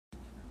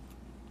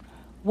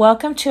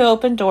Welcome to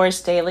Open Doors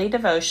Daily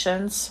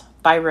Devotions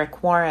by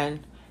Rick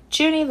Warren.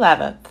 June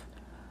 11th,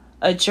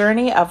 a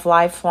journey of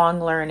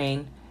lifelong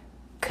learning.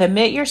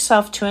 Commit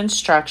yourself to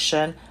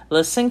instruction.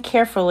 Listen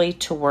carefully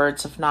to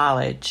words of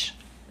knowledge.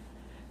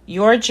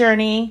 Your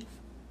journey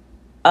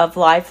of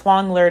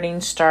lifelong learning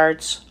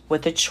starts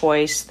with a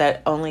choice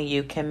that only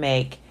you can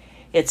make.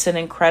 It's an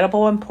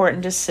incredible,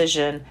 important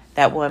decision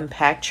that will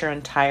impact your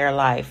entire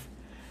life.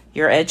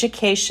 Your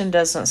education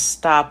doesn't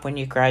stop when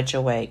you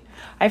graduate.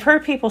 I've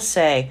heard people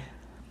say,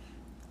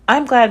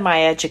 "I'm glad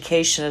my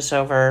education is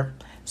over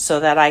so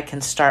that I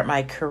can start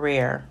my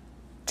career."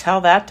 Tell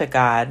that to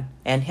God,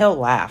 and He'll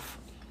laugh.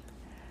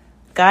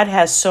 God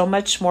has so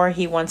much more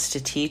He wants to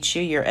teach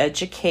you. Your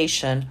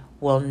education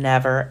will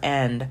never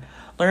end.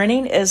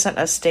 Learning isn't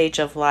a stage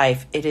of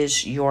life, it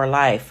is your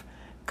life.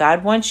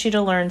 God wants you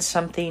to learn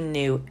something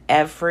new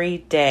every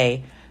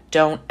day.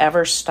 Don't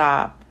ever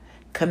stop.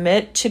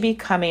 Commit to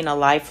becoming a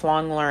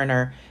lifelong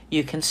learner.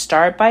 You can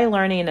start by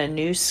learning a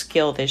new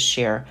skill this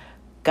year.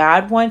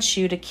 God wants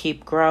you to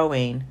keep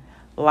growing.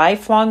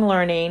 Lifelong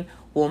learning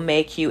will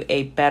make you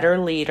a better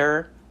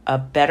leader, a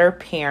better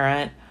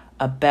parent,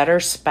 a better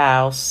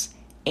spouse,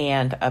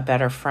 and a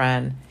better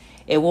friend.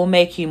 It will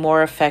make you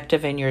more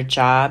effective in your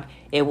job.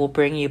 It will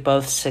bring you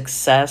both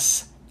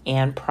success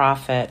and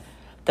profit.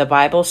 The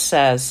Bible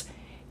says,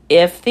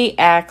 "If the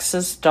axe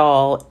is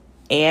dull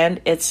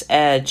and its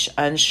edge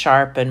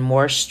unsharpened,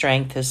 more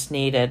strength is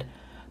needed,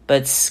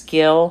 but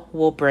skill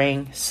will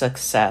bring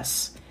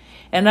success."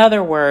 In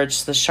other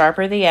words, the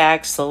sharper the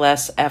axe, the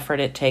less effort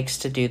it takes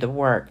to do the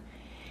work.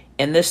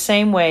 In the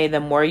same way, the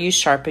more you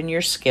sharpen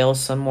your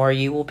skills, the more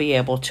you will be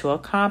able to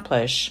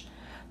accomplish.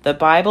 The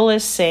Bible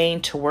is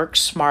saying to work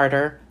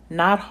smarter,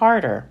 not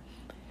harder.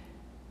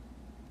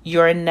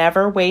 You're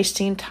never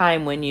wasting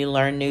time when you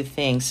learn new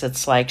things.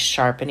 It's like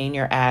sharpening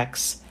your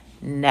axe.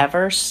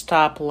 Never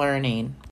stop learning.